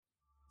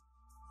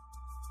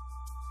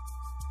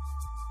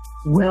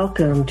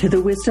Welcome to the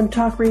Wisdom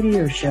Talk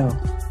Radio Show,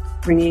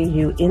 bringing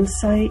you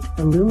insight,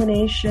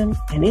 illumination,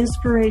 and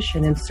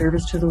inspiration in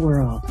service to the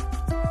world.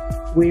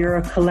 We are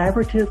a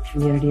collaborative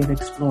community of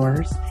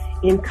explorers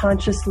in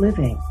conscious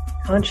living,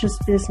 conscious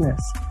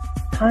business,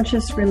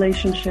 conscious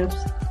relationships,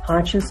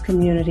 conscious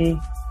community,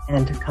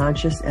 and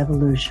conscious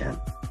evolution.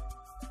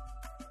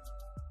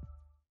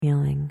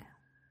 Healing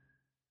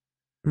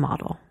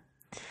model,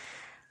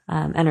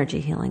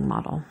 energy healing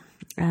model.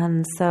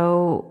 And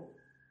so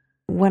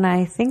when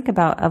I think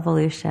about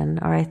evolution,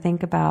 or I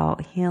think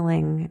about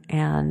healing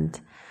and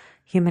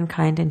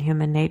humankind and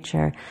human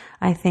nature,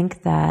 I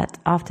think that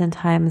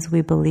oftentimes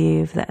we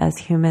believe that as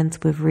humans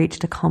we've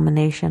reached a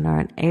culmination or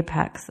an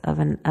apex of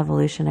an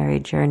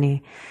evolutionary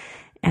journey.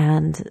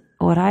 And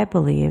what I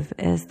believe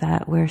is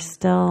that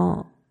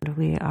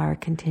we are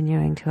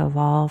continuing to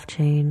evolve,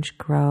 change,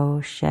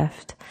 grow,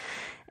 shift.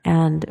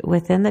 And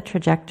within the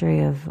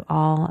trajectory of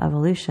all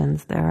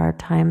evolutions, there are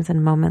times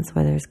and moments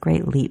where there's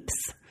great leaps,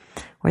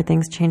 where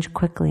things change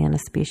quickly in a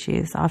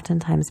species,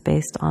 oftentimes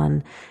based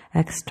on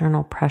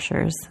external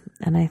pressures.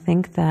 And I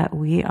think that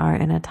we are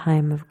in a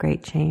time of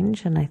great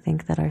change, and I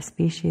think that our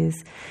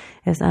species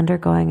is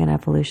undergoing an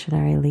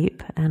evolutionary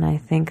leap. And I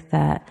think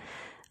that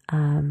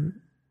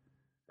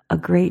a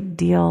great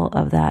deal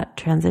of that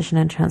transition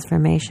and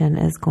transformation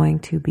is going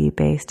to be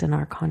based in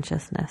our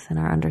consciousness and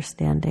our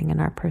understanding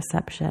and our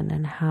perception,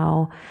 and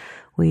how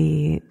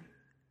we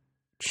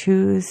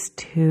choose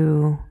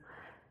to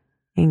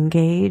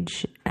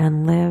engage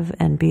and live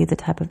and be the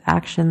type of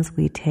actions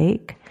we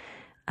take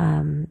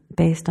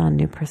based on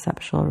new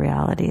perceptual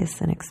realities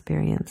and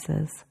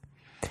experiences.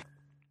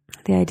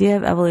 The idea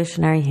of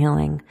evolutionary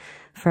healing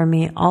for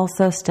me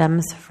also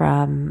stems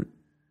from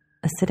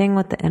sitting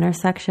with the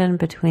intersection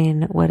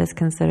between what is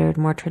considered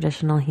more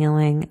traditional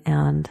healing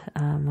and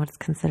what is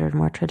considered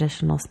more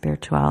traditional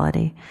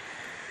spirituality.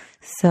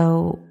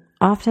 So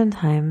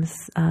oftentimes,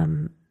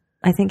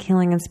 I think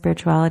healing and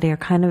spirituality are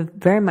kind of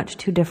very much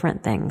two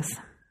different things.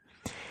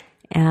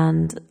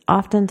 And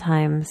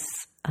oftentimes,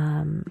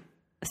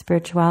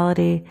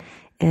 spirituality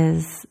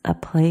is a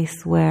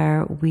place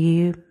where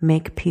we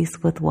make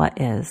peace with what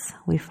is.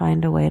 We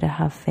find a way to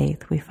have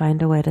faith. We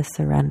find a way to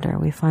surrender.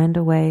 We find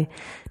a way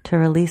to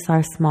release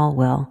our small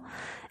will.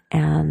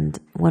 And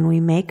when we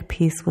make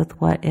peace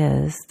with what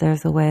is,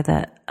 there's a way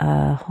that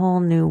a whole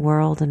new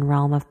world and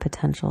realm of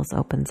potentials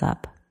opens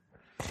up.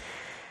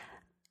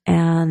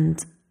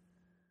 And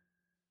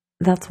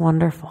that's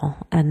wonderful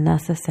and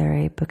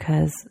necessary,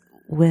 because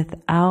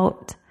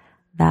without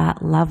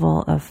that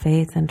level of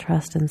faith and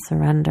trust and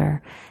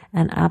surrender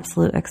and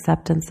absolute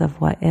acceptance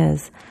of what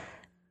is,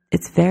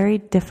 it's very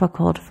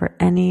difficult for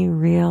any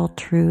real,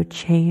 true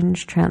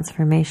change,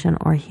 transformation,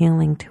 or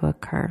healing to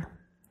occur.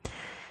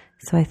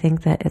 So I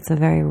think that it's a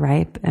very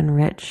ripe and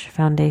rich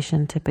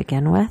foundation to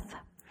begin with,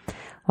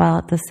 while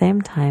at the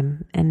same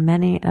time, in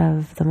many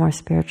of the more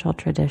spiritual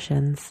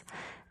traditions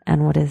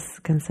and what is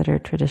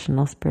considered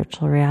traditional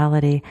spiritual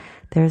reality,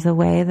 there's a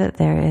way that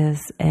there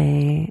is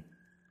a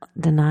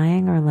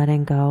denying or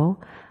letting go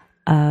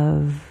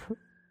of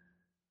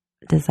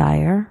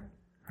desire,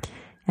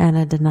 and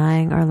a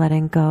denying or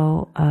letting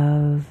go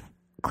of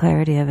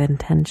clarity of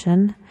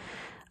intention,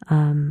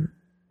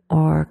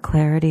 or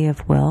clarity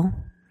of will.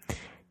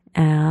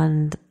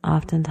 And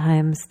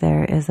oftentimes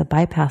there is a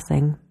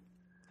bypassing,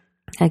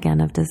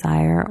 again, of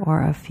desire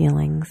or of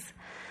feelings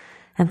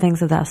and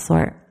things of that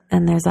sort.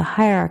 And there's a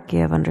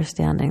hierarchy of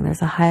understanding.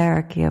 There's a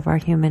hierarchy of our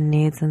human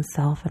needs and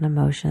self and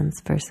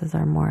emotions versus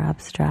our more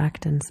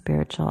abstract and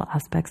spiritual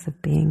aspects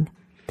of being.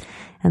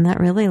 And that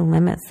really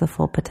limits the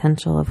full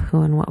potential of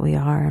who and what we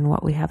are and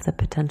what we have the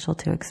potential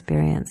to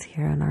experience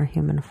here in our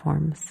human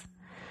forms.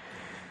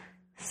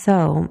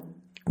 So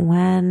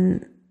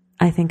when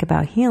I think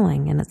about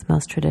healing in its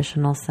most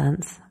traditional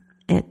sense,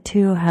 it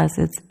too has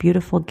its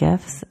beautiful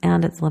gifts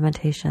and its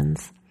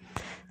limitations.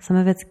 Some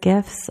of its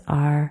gifts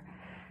are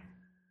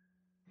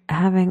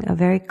having a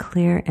very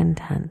clear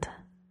intent,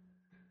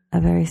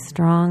 a very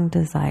strong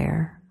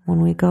desire.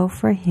 When we go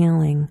for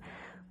healing,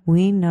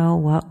 we know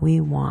what we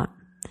want.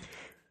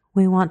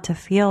 We want to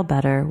feel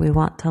better. We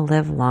want to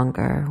live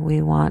longer.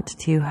 We want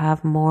to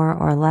have more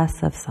or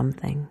less of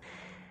something.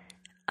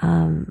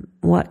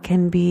 What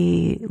can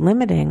be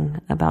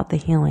limiting about the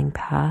healing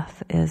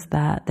path is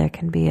that there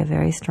can be a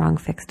very strong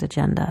fixed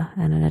agenda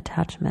and an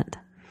attachment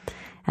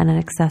and an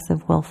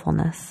excessive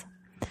willfulness.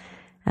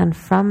 And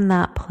from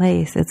that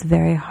place, it's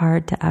very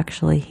hard to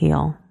actually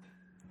heal.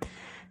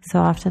 So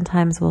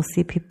oftentimes we'll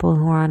see people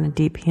who are on a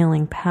deep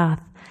healing path,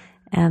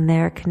 and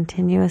they're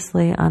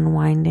continuously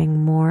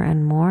unwinding more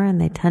and more, and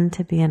they tend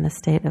to be in a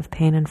state of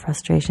pain and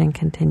frustration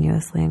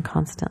continuously and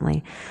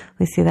constantly.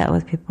 We see that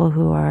with people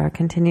who are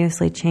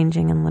continuously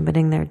changing and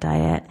limiting their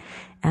diet,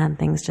 and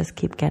things just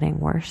keep getting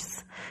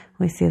worse.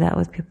 We see that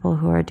with people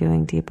who are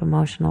doing deep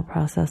emotional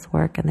process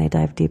work, and they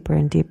dive deeper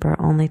and deeper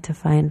only to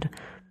find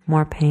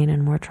more pain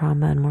and more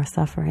trauma and more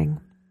suffering.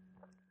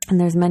 And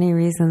there's many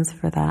reasons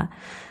for that.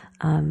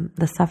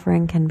 The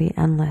suffering can be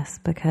endless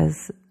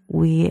because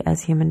we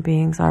as human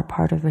beings are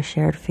part of a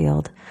shared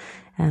field.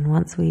 And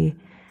once we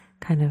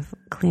kind of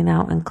clean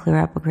out and clear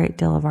up a great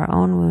deal of our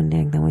own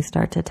wounding, then we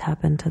start to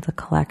tap into the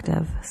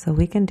collective. So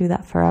we can do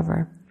that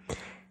forever.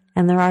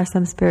 And there are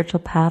some spiritual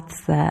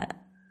paths that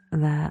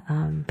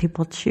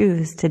people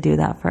choose to do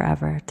that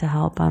forever, to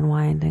help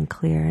unwind and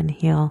clear and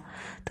heal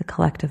the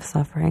collective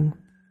suffering.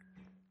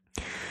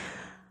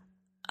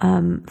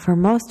 For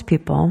most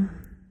people,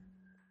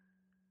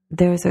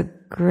 there's a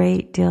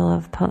great deal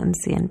of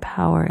potency and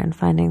power in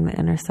finding the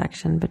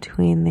intersection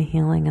between the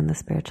healing and the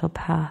spiritual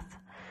path.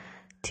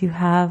 To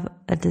have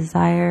a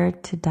desire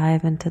to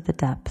dive into the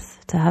depths,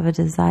 to have a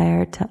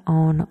desire to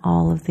own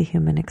all of the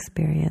human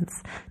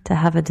experience, to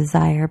have a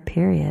desire,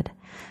 period,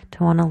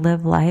 to want to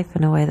live life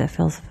in a way that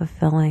feels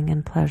fulfilling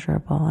and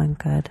pleasurable and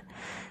good,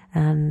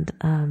 and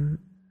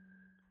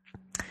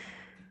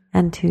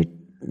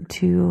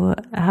to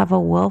have a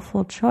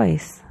willful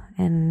choice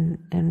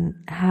in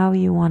how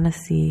you want to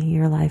see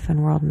your life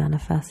and world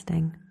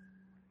manifesting.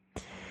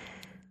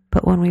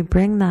 But when we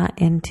bring that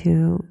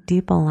into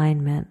deep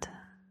alignment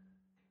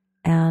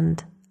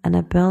and an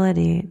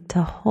ability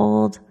to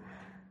hold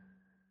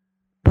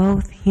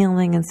both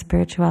healing and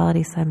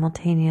spirituality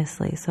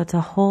simultaneously, so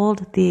to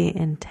hold the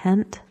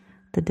intent,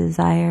 the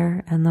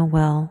desire, and the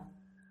will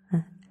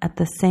at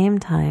the same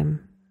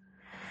time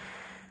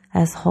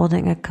as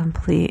holding a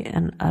complete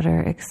and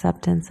utter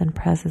acceptance and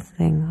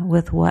presencing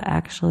with what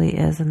actually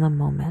is in the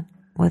moment,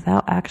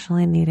 without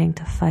actually needing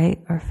to fight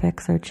or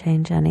fix or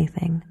change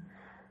anything,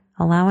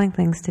 allowing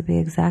things to be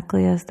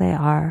exactly as they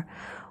are,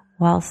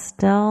 while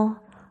still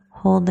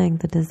holding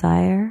the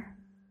desire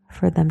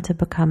for them to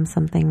become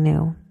something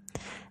new.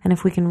 And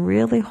if we can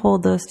really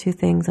hold those two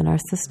things in our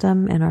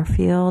system, in our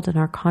field, in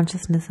our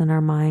consciousness, in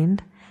our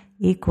mind,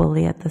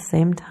 equally at the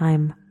same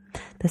time,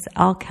 this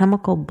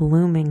alchemical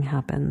blooming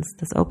happens,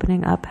 this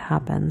opening up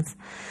happens.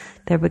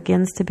 There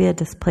begins to be a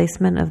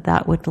displacement of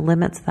that which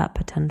limits that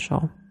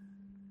potential.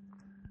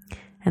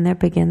 And there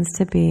begins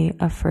to be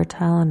a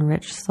fertile and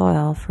rich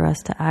soil for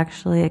us to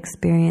actually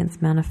experience,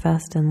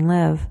 manifest, and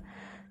live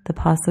the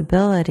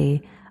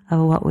possibility of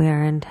what we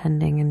are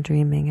intending and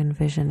dreaming and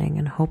visioning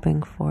and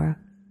hoping for.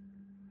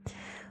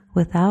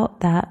 Without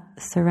that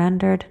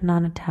surrendered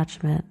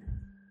non-attachment,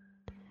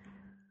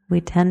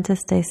 we tend to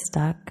stay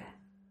stuck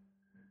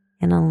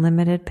in a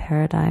limited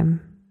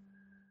paradigm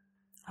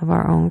of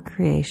our own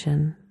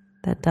creation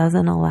that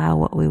doesn't allow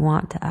what we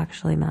want to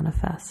actually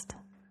manifest.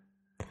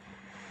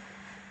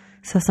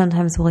 So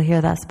sometimes we'll hear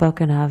that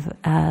spoken of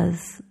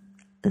as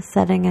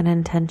setting an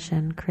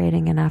intention,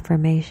 creating an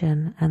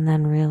affirmation, and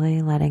then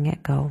really letting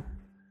it go.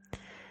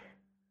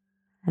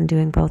 And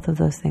doing both of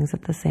those things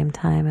at the same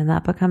time. And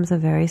that becomes a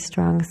very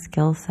strong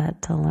skill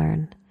set to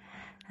learn.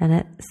 And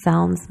it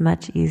sounds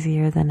much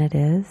easier than it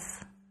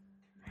is.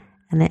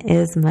 And it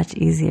is much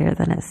easier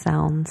than it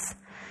sounds.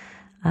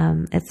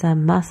 It's a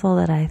muscle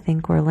that I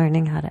think we're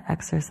learning how to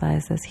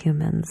exercise as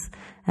humans.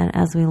 And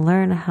as we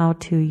learn how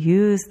to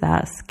use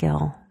that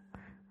skill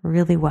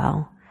really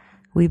well,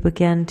 we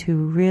begin to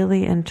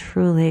really and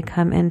truly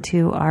come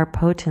into our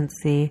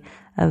potency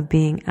of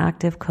being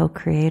active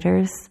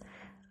co-creators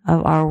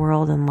of our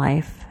world and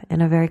life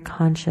in a very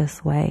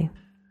conscious way.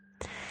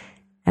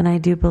 And I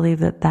do believe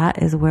that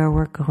that is where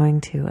we're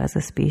going to as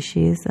a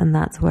species, and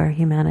that's where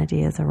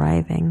humanity is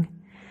arriving.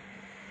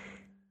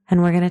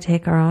 And we're going to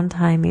take our own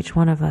time, each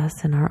one of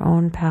us, in our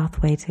own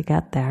pathway to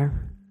get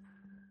there.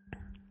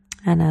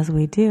 And as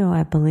we do,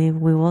 I believe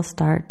we will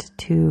start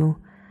to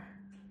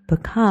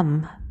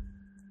become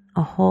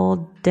a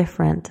whole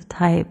different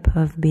type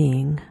of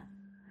being.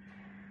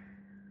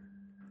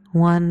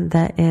 One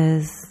that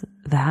is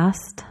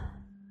vast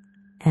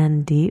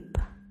and deep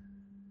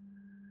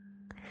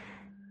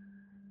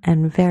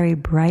and very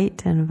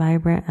bright and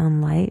vibrant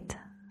and light,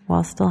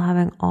 while still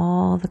having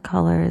all the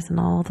colors and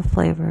all the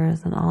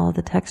flavors and all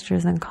the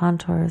textures and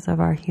contours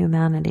of our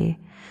humanity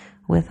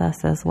with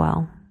us as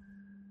well.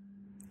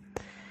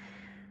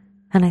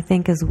 And I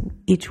think as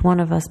each one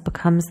of us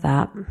becomes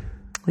that,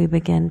 we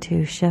begin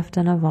to shift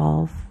and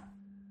evolve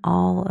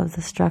all of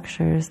the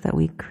structures that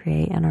we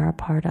create and are a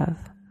part of.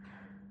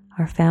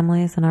 Our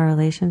families and our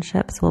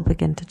relationships will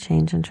begin to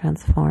change and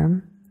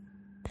transform,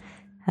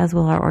 as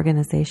will our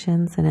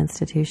organizations and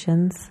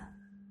institutions.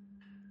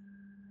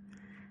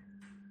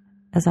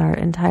 As our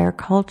entire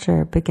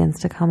culture begins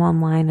to come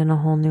online in a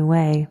whole new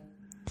way,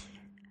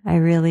 I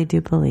really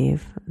do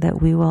believe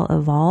that we will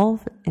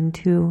evolve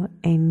into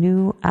a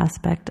new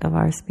aspect of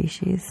our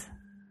species.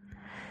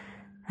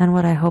 And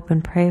what I hope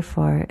and pray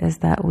for is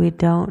that we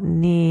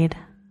don't need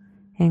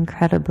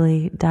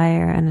incredibly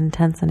dire and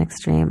intense and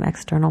extreme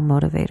external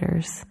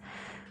motivators,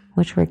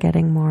 which we're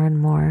getting more and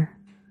more.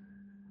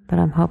 But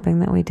I'm hoping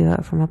that we do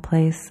it from a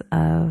place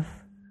of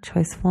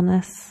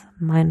choicefulness,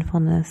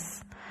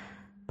 mindfulness,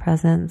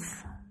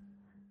 presence,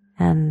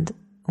 and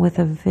with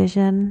a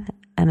vision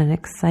and an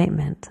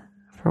excitement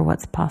for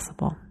what's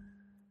possible.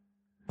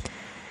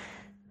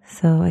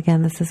 So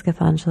again, this is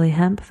Githanjali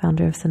Hemp,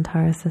 founder of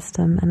Santara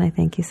System, and I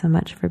thank you so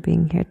much for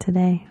being here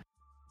today.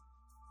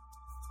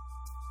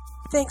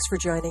 Thanks for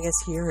joining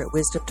us here at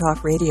Wisdom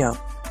Talk Radio.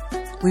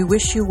 We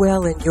wish you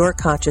well in your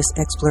conscious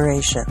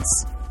explorations.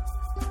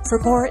 For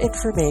more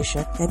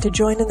information and to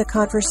join in the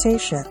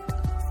conversation,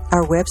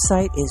 our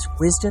website is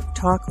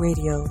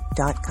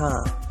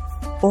wisdomtalkradio.com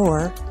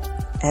or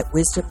at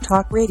Wisdom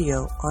Talk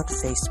Radio on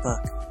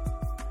Facebook.